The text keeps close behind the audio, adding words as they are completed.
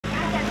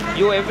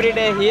You every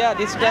day here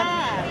this time?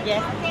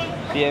 Yes.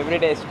 You every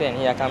day stay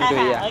here, come to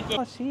here.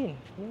 Okay.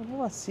 You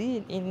never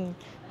seen in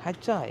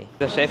HATYAI.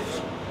 The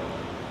chef.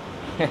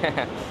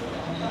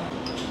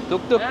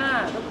 TukTuk.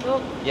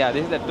 TukTuk. Yeah,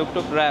 this is the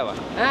TukTuk driver.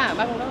 Bác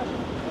đó.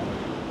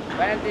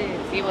 Bác đi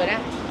kêu rồi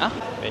đó.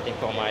 Waiting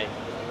for my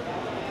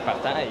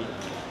PadThai.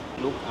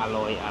 Look,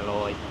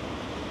 alloy.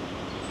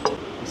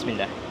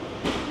 Bismillah.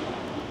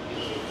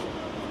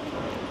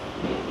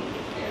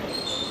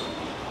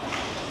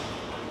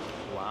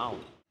 Wow.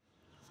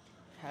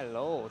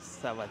 Hello,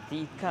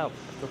 Sawadee-kap,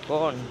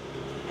 tukon.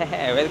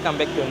 Welcome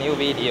back to a new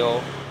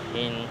video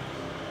in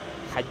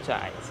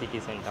HATYAI, city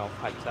center of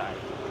HATYAI,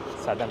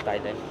 southern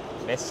Thailand,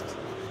 best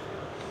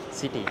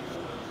city.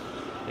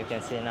 You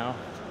can see now.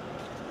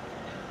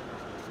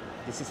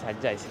 This is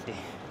HATYAI city.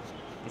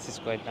 This is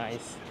quite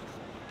nice,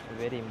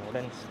 very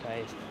modern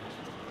style.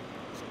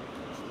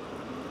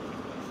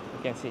 You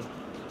can see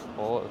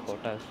all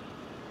hotels,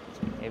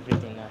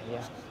 everything are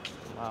here.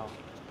 Wow.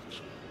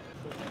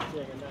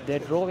 They're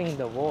drawing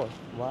the wall.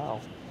 Wow.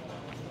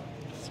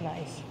 It's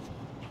nice.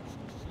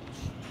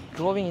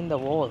 Drawing in the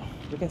wall.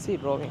 You can see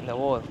drawing in the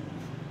wall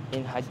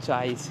in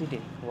HATYAI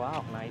city.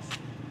 Wow, nice.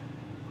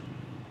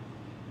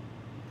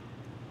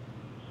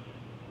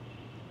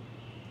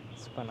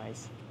 Super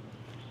nice.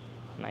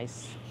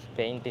 Nice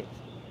painting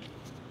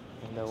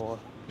in the wall.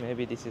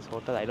 Maybe this is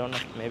hotel, I don't know.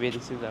 Maybe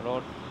this is the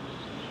road.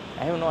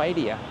 I have no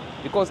idea.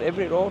 Because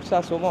every roads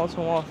are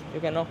small. You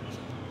can know.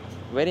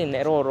 Very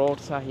narrow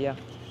roads are here.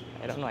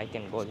 I don't know, I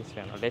can go this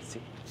way now. Let's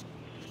see.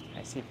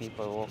 I see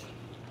people walk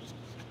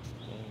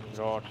in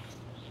road.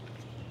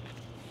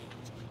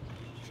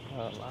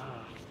 Oh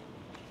wow.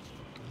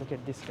 Look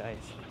at this,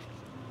 guys.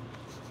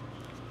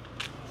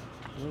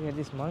 Look at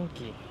this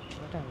monkey.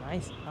 What a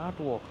nice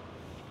artwork.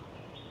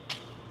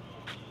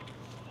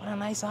 What a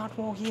nice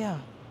artwork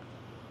here.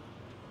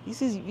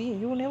 This is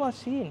you never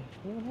seen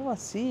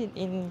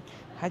in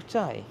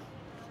HATYAI.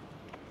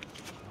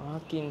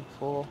 Parking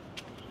for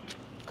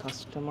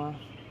customer.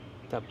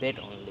 The bed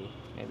only.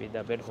 Maybe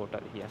the bed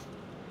hotel here.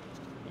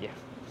 Yeah,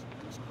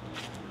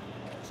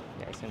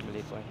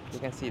 simply point. You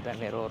can see the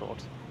narrow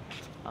roads.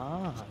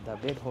 The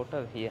bed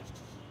hotel here.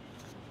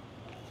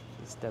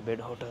 It's the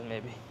bed hotel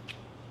maybe.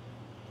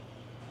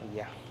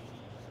 Yeah.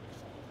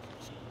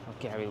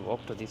 Okay, I will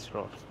walk to this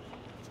road.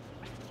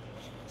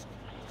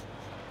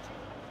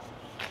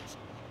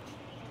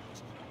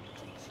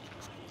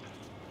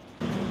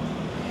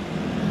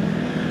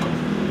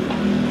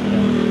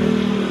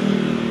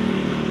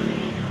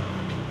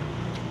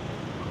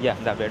 Yeah,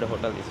 the bed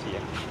hotel is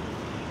here.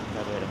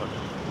 The bed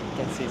hotel. You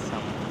can see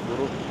some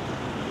guru.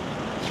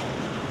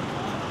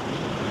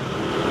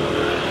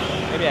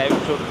 Maybe I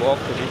should walk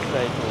to this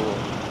side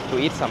to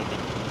eat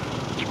something.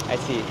 I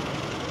see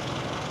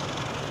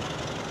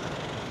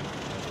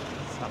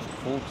some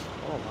foods.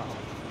 Oh wow,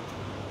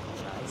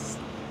 nice.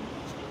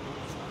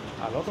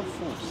 A lot of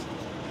foods.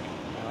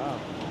 Wow.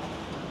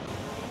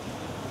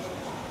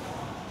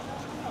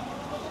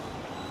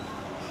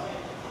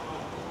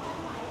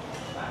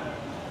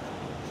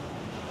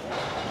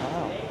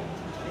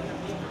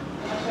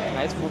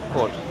 Nice food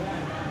court.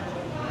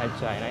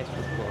 Nice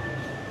food court.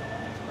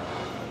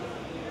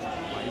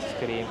 Ice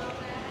cream.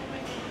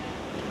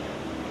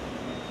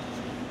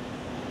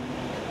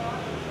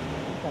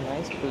 What a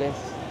nice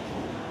place.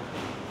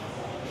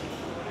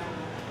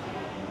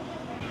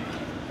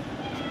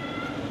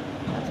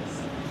 Nice.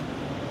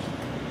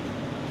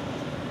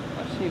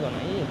 What's she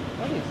gonna eat?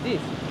 What is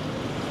this?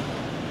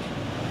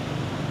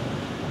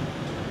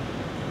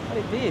 What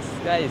is this,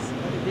 guys?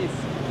 What is this?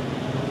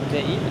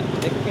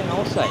 They're cooking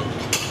outside.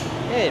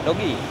 Hey,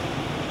 doggy.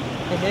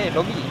 Hey,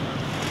 doggy.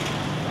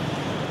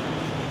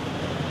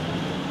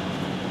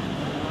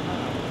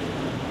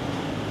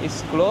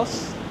 It's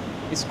closed.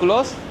 It's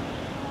closed?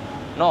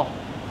 No.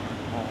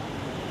 Oh.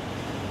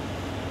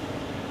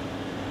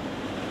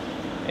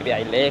 Maybe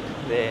I like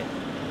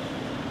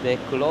they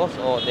close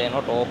or they're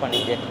not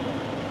opening yet.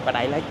 But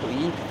I like to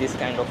eat this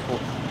kind of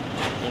food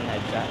in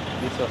HATYAI.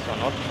 This also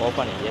not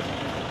opening yet.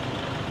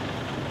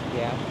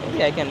 Yeah,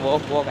 maybe I can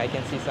walk. I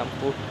can see some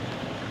food.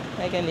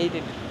 I can eat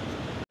it.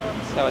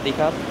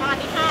 Sawadee-kap.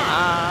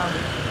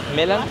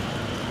 Melon.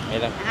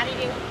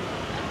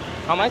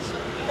 How much?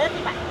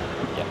 30 baht.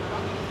 Yeah.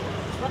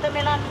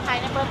 Watermelon,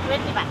 pineapple,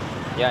 20 baht.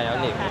 Yeah,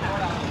 only.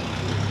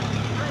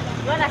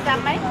 You want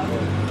some, right?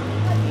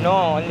 No,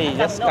 only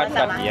just cut.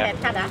 Yeah.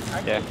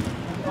 Yeah.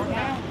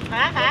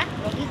 ค่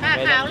ะ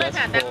เอาเลย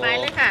ค่ะตักไป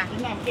เลยค่ะ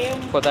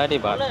For 30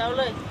 baht. เอาเ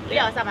ลยเดี๋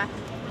ยวสัมมา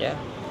Yeah.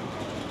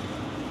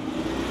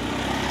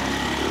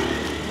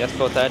 Just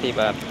for 30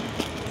 baht.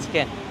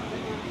 Scan.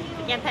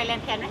 แกนไทยแลน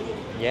ด์แคนไหม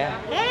Yeah.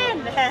 แคน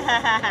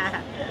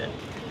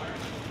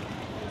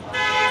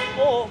โ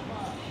อ้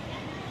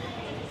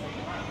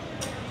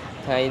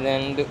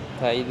Thailand.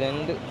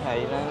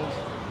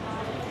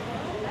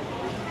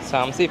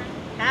 30.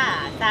 ค่ะ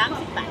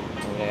30 บาท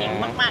เก่ง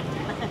มากๆ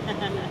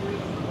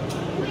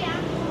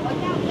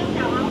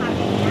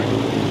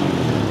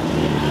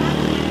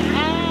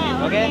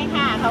โอเค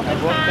ค่ะขอบ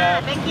คุณค่ะ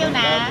thank you น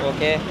ะ Okay. โอ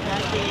เค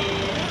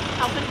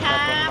ขอบคุณครั ขอ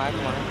บคุณ บ มาก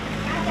มาก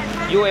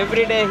You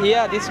every day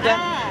here this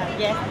time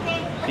yes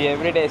You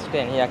every day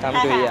stay here come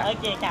to here โอ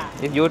เคค่ะ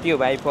It's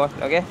YouTube I post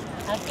okay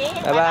โอเค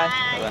bye bye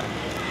bye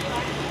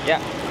yeah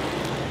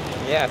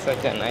yeah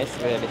such a nice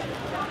really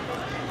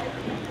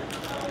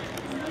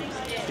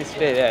She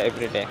stay there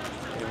every day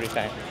every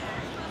time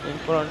in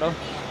front of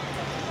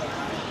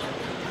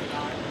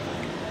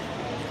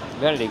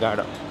Well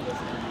regarded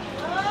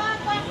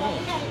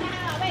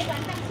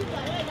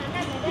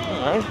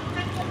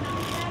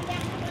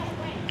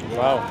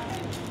Wow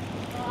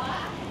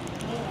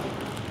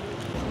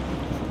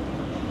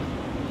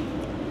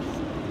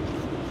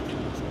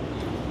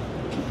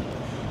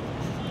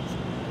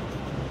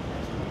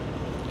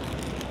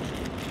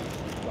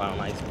Wow,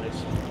 nice place.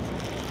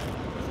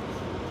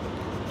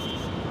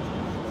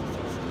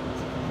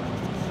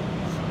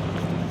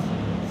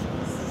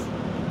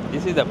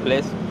 This is the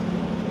place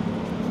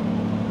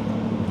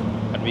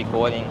that we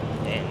calling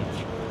in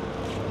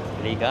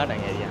Lee Garden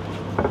area.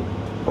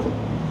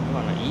 I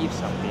wanna eat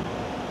something.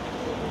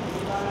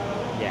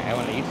 Yeah, I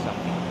wanna eat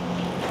something.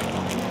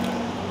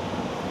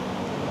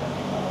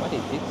 What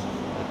is this?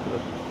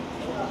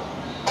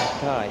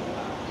 Thai.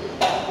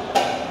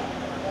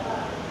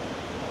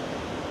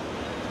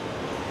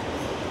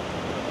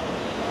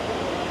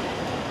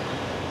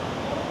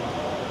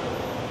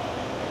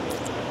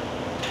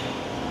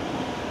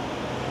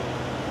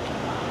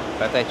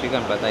 PadThai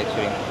chicken, PadThai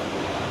shrimp.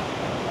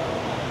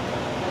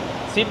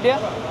 Sit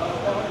there.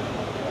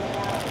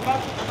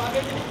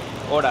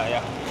 Order,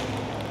 yeah.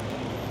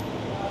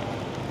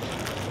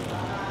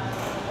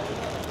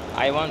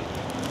 I want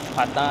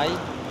PadThai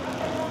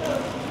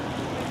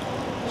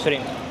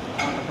shrimp.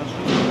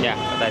 Yeah,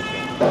 PadThai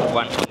shrimp.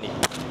 One only.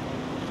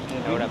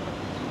 Order.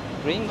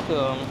 Drink.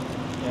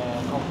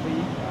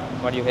 Coffee,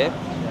 What do you have?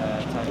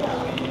 Thai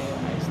coffee,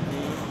 iced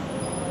tea.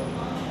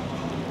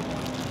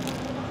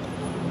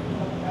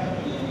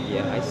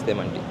 Yeah, ice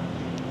lemon tea.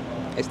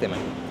 Ice lemon.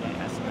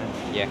 Yeah, iced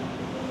tea. Yeah.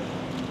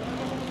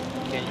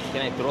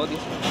 Can I throw this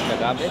in the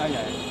garbage? Oh,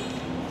 yeah.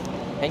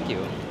 Thank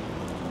you.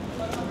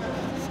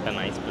 It's a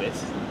nice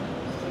place.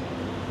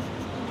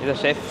 He's a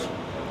chef.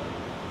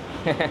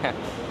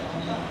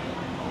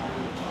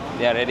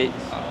 They are ready.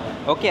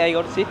 Okay, I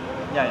got to sit.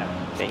 Yeah, yeah.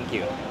 Thank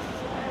you.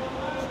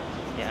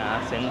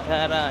 Yeah,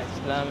 Centara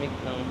Islamic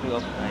Country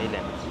of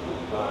Thailand.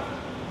 Wow.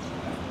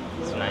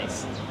 It's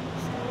nice.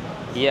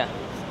 Here,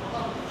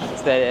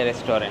 it's the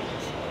restaurant.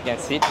 You can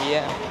sit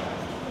here.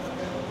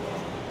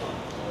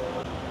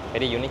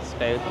 Very unique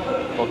style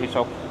coffee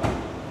shop.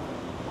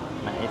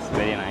 Nice,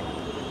 very nice.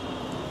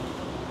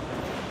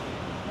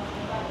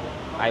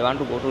 I want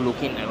to go to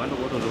look in how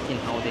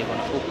they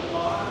gonna cook.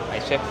 My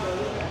chef,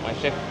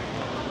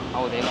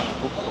 how they gonna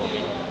cook for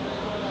me.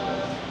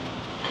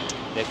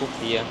 They cook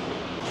here.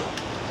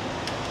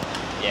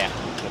 Yeah,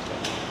 that's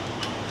right.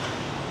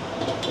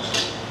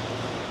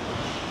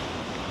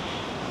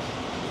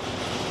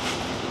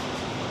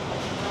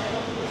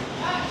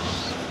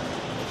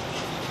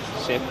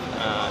 Chef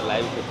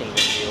live cooking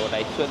video.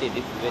 Actually,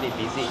 this is very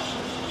busy.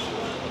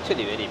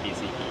 Actually, very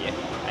busy here.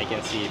 I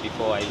can see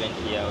before I went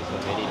here also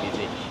very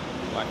busy.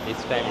 But this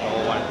time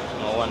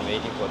no one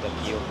waiting for the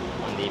queue.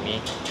 Only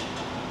me.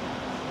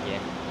 Yeah.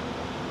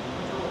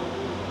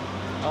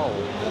 Oh,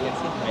 you can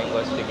see mango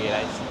sticky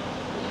rice.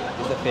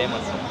 This is the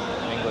famous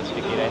mango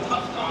sticky rice.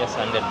 Just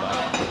 100 baht.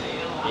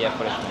 Yeah,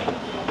 fresh milk.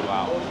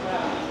 Wow.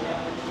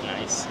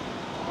 Nice.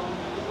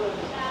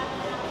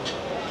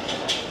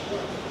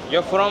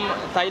 You're from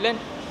Thailand?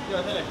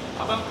 Yeah, Thailand.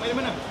 Abang dari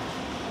mana?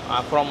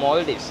 From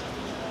Maldives.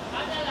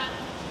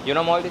 You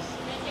know Maldives?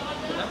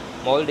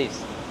 Maldives.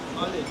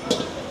 Maldives.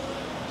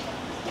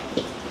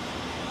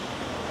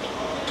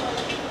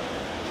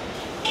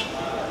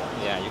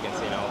 Yeah, you can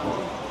see now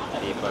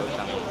people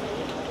coming.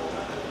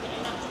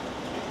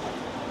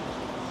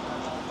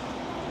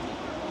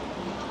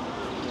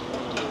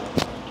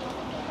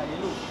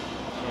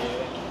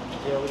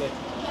 Dia boleh.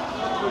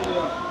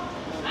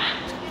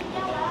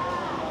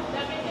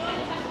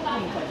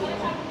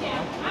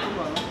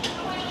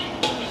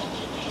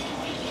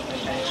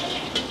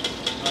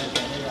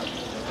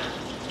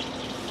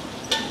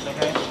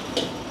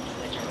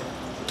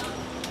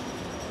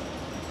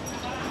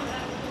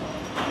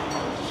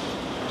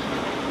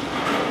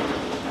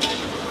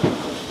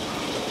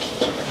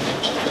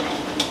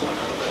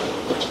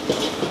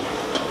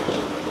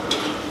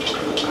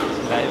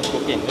 Live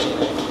cooking.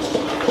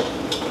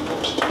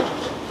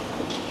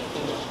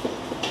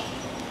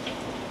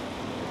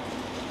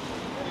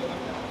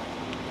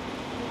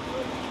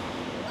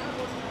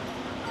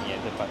 Yeah,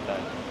 the PadThai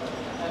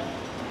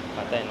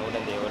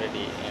noodles they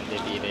already and they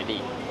be ready.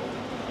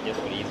 Just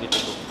very easy to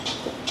cook.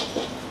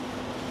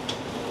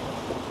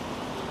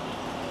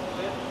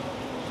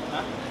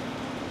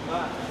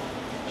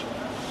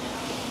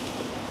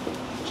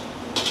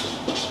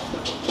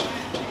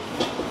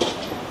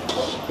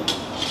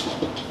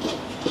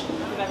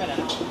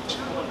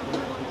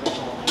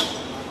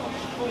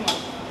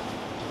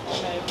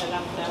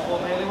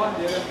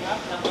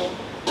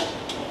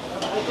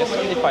 Just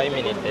only 5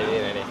 minutes they be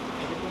ready.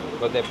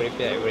 because they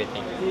prepare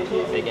everything.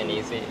 They can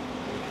easy.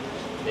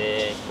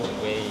 They cook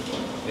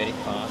very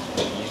fast,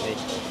 very easy.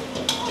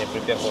 They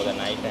prepare for the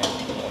night time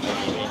or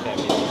maybe evening time.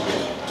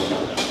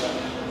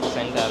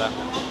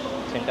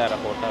 Centara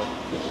Hotel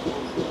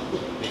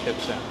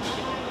reception.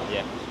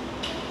 Yeah,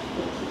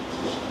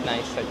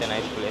 nice, such a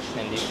nice place.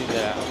 And this is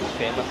a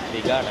famous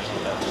Big Garden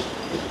Hotel.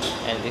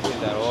 And this is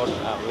the road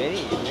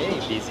very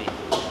busy.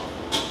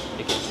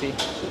 You can see.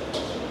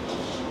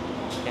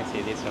 You can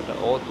see this hotel.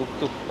 All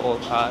tuk-tuk, all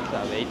cars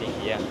are waiting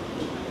here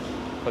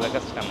for the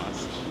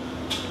customers.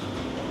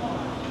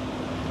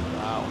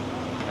 Wow,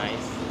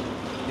 nice.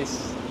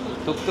 This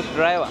TukTuk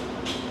driver.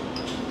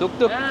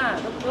 TukTuk.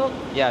 TukTuk.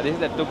 Yeah, this is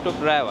the TukTuk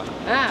driver.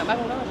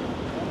 Bang đó.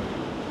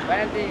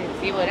 Bạn thì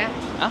viewer á?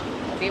 Huh?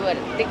 Viewer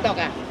TikTok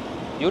à?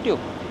 YouTube.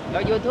 Có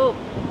YouTube.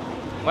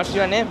 What's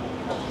your name?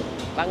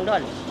 Bang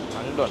Don.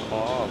 Andon.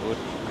 Oh, good.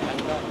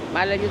 Bang Don.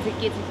 Malayu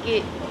sikit.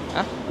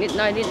 Huh? Nít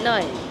nói.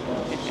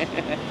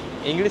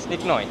 English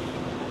nick noi.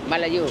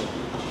 Malayu.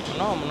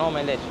 No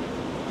Malay.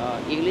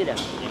 English à?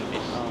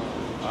 English.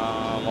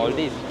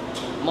 Maldives.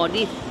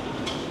 Maldives.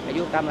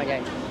 Ayu kam aja.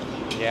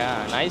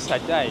 Yeah, nice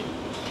HATYAI.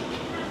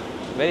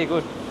 Very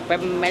good.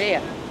 Family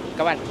à?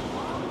 Kawan.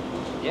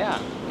 Yeah.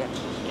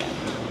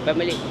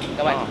 Family.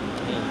 Kawan. Oh.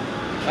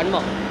 One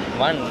more.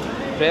 One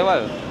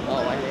travel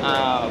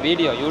One.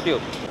 video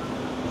YouTube.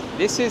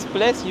 This is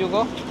place you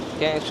go.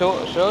 Can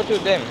show to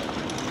them.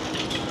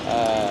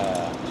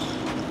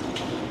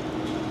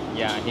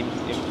 Yeah, him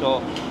show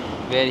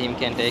where him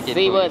can take it.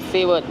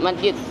 Seaward.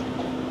 Masjid.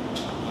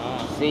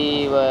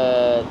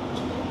 Seaward.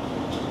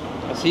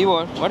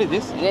 Seaward. What is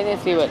this? Ini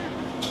seaward.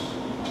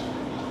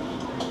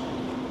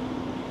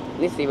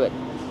 Ini seaward.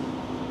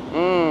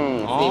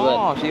 Seaward.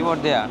 Oh,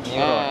 seaward there.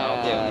 New road.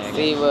 Okay.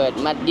 Seaward.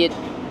 Masjid.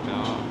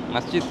 Oh,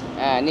 masjid.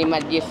 Ini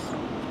masjid.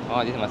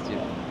 Oh, this is masjid.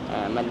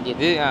 Masjid.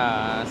 This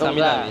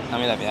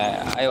Samilabi.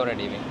 I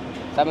already been.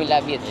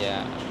 Samilabit.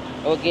 Yeah.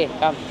 Okay,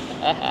 come.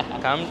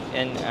 Come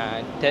and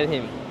tell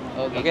him.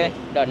 Okay.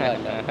 Don't.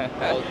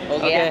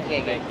 Okay.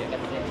 Thank you.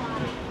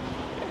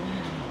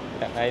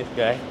 Nice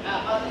guy.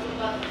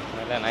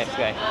 What a nice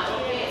guy.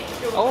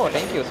 Oh,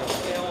 thank you so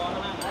much.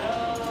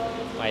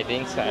 My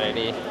drinks are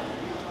ready.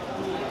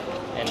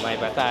 And my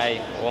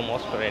PadThai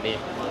almost ready.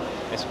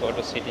 Let's go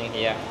to sitting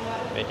here,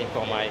 waiting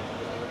for my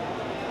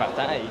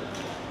PadThai.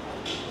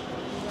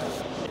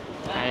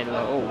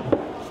 Hello.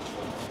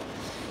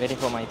 Waiting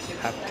for my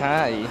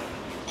PadThai.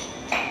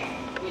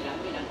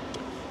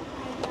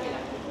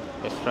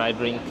 Let's try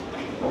drink.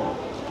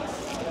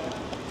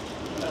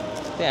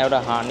 They have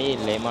the honey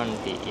lemon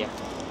tea. Yeah.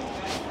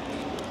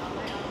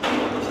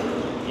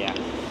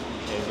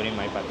 I'll bring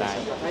my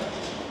PadThai.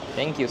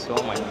 Thank you so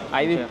much.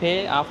 I will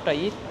pay after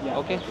eat.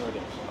 Okay.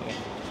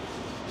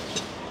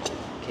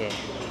 Okay.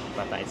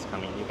 PadThai is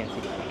coming. You can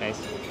see, guys.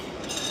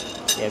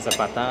 There's a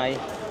PadThai.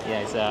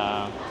 There's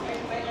a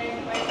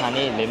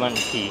honey lemon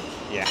tea.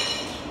 Yeah.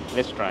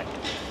 Let's try.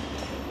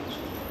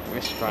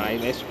 How's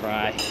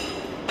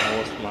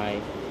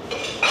my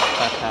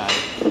PadThai?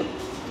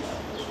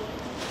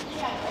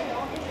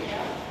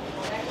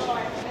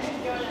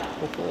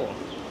 Oh.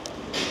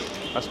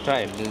 Let's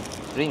try the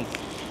drink.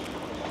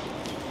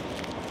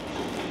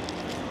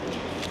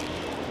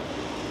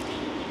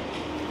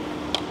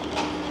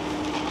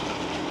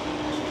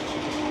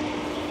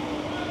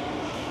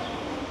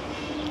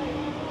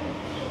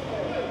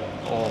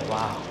 Oh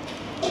wow.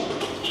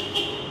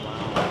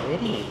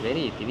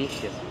 Very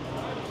delicious.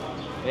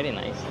 Very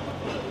nice.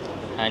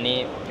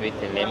 Honey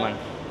with lemon.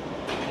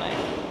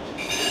 Nice.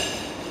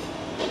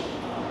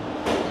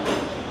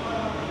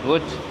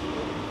 Good.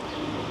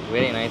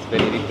 Very nice,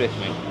 very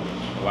refreshing.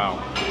 Wow.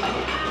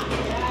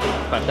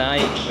 PadThai,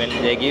 when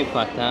they give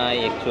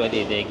PadThai,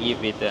 actually they give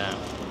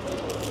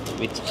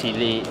with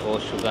chili or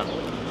sugar.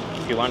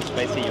 If you want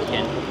spicy, you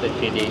can put the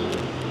chili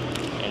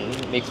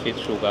and mix with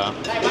sugar.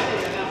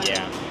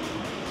 Yeah.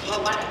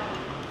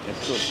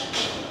 That's good.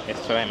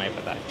 Let's try my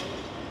PadThai.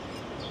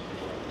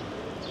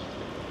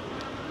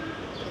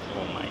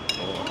 Oh my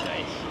god,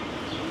 guys.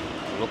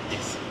 Look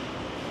this.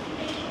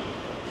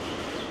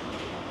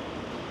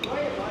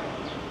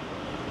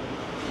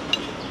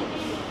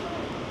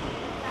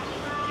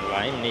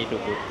 Lime need to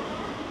put.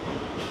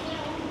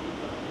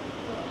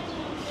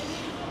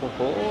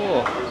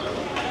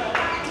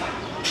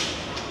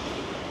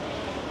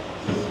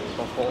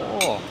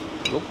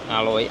 Look,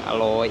 alloy.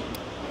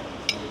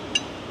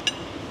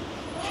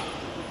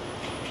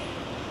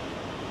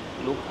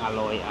 Look,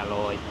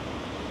 alloy.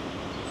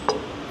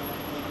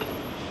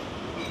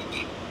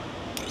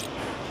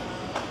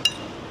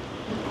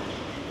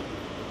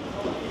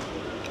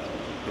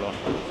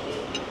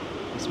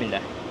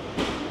 Bismillah.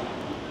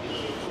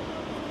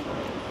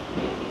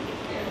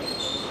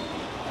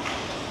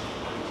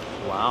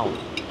 Wow,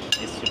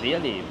 it's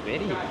really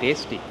very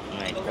tasty.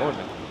 My God,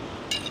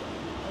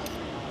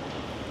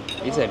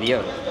 it's a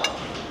real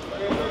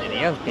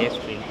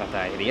taste in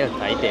PadThai, real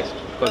Thai taste.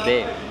 Because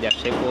their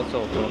chef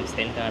also from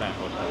Centara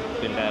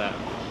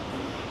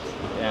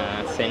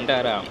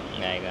Centara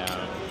like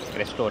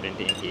restaurant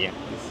in here.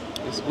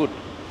 It's good.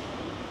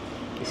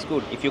 It's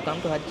good. If you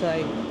come to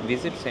HATYAI,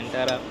 visit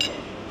Centara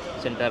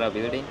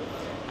building.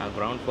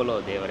 Ground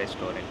floor, they have a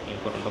restaurant in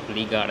front of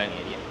Lee Garden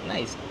area.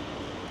 Nice.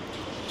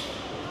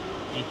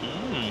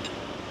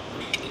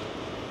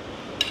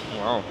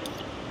 Wow.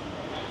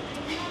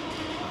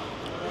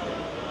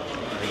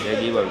 They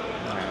give you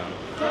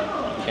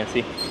can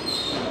see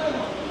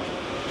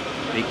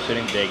big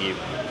shrimp they give.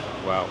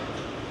 Wow.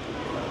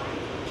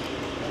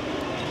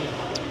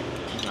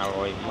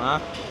 Alright, ma.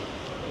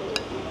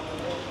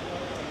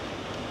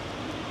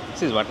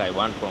 This is what I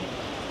want from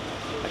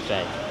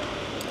HATYAI.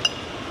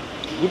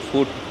 Good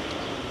food.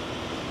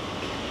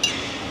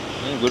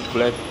 Good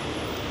place.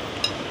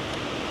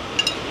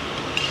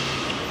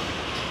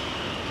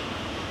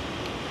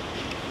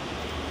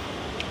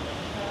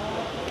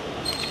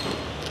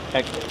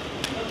 Heck,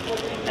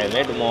 I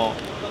made more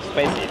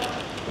spicy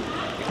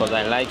because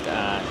I like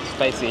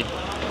spicy.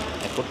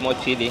 I put more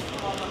chili.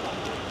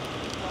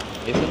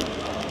 Listen,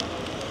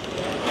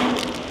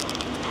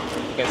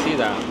 you can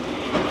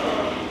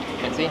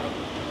see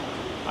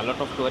a lot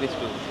of tourists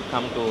to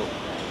come to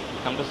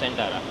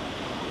Centara.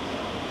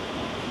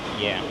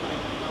 Yeah,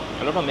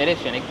 a lot of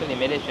Malaysian. Actually,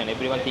 Malaysian.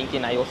 Everyone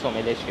thinking I also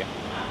Malaysian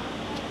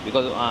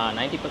because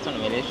 90%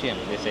 Malaysian.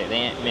 They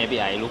say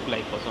maybe I look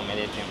like also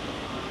Malaysian.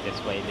 That's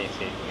why they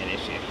say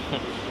Malaysia.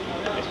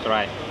 Let's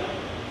try.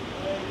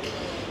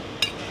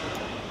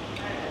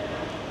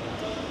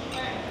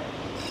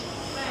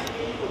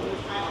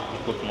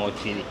 Put more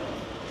chili.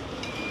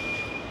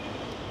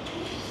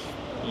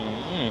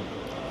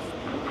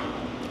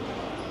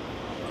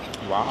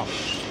 Wow.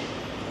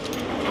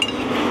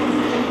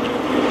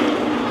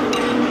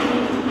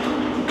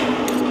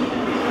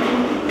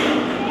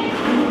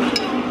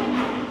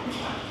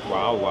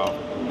 Wow.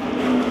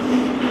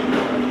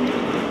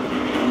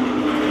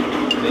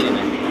 Very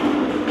nice.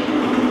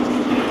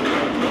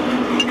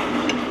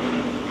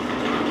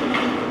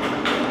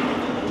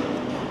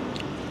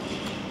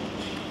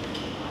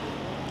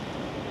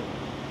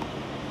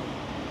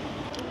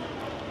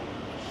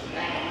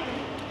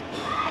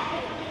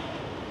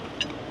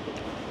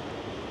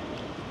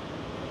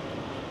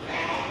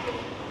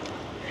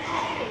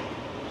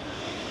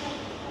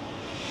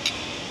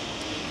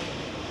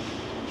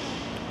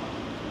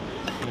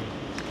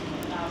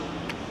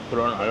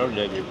 Prawn, I don't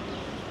like it.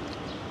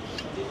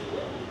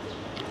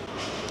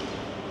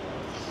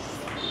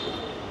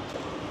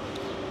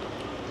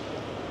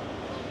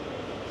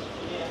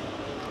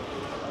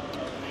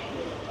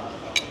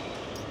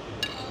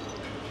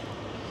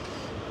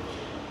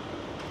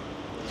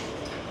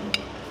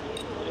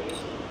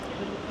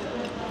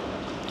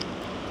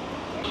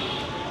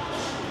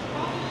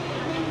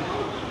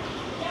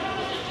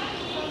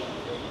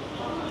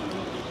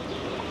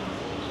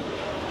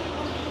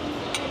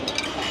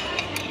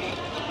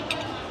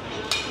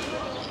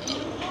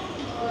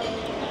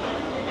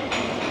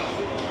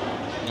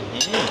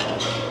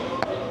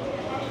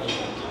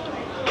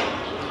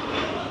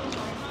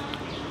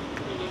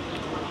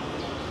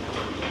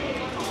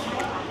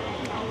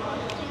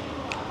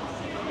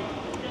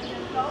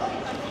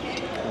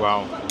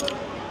 Wow,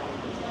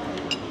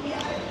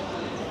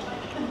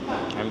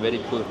 I'm very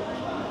full.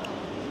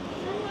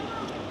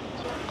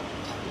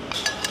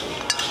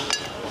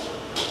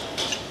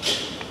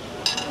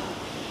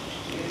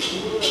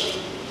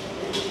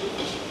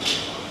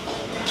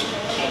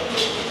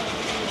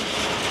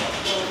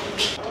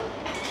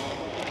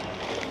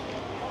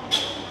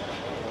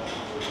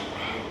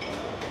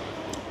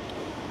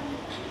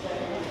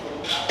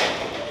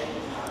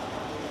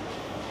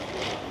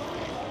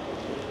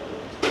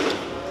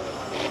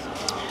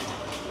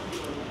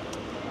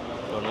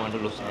 Don't want to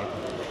lose anything.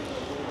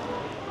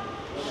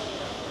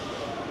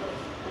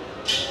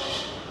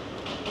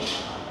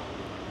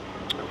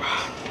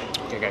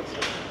 Okay guys,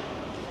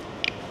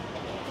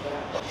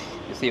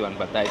 you see one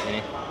PadThai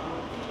finish.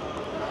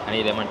 I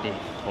need lemon tea,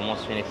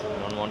 almost finished.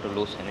 Don't want to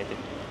lose anything.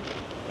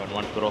 Don't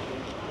want to throw.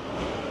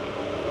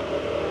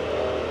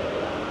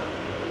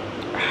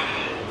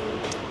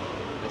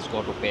 Let's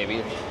go to pay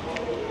bill.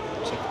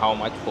 Check how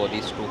much for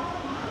these two.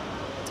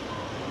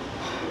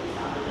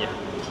 Yeah.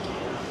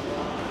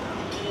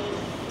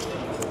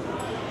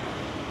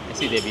 I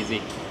see they're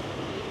busy.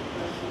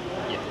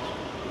 Yeah.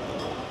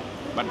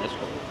 But let's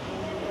go.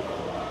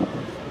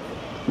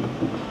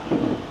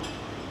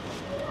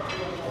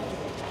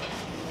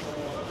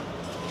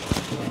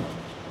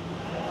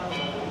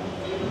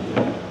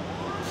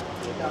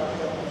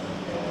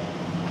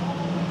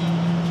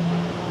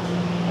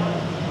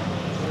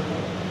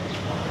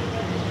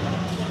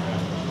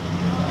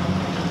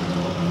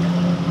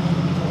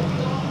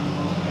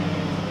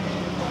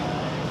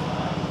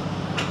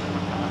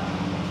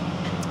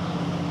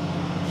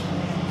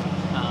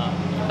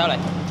 How much?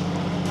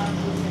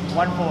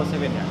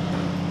 147 yeah.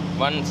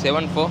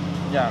 174.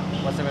 Yeah,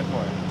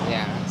 174.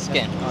 Yeah,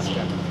 scan. Oh,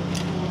 scan.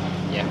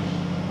 Yeah,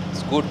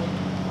 it's good.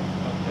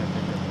 Okay.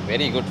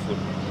 Very good food.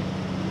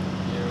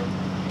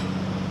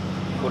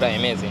 Food are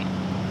amazing.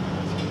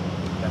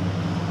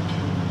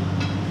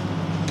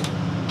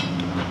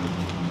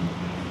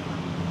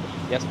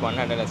 just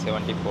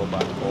 174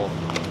 baht for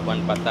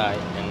one PadThai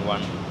and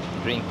one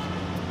drink.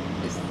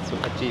 It's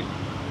super cheap.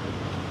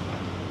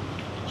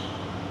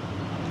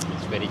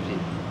 It's very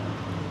cheap.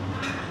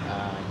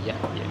 Yeah.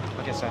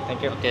 Okay, sir.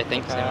 Thank you. Okay,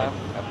 thank you so much.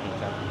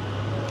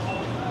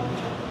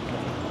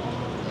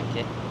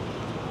 Okay.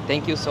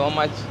 Thank you so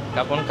much.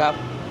 Kapon kap.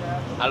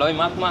 Aloy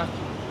mak mak.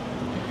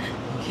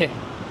 Okay,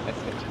 that's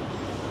it.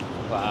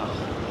 Wow.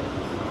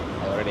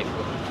 I already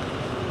full.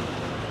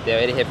 They're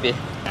very happy.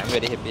 I'm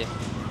very happy.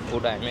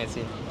 Food are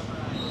amazing.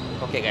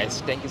 Okay guys,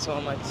 thank you so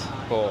much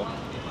for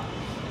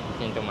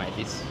into my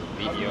this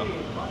video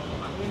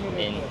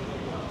in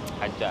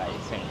HATYAI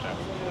Center.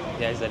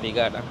 There is a big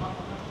garden.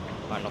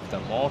 One of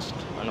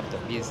the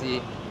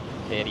busy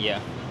area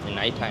in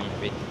night time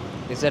maybe.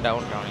 This is a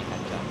downtown in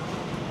HATYAI.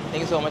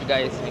 Thank you so much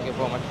guys. Thank you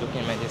so much for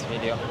looking at this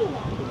video.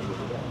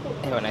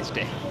 Have a nice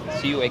day.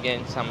 See you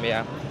again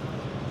somewhere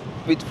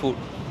with food.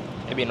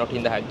 Maybe not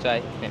in the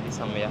HATYAI, maybe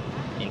somewhere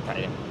in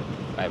Thailand.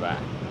 Bye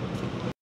bye.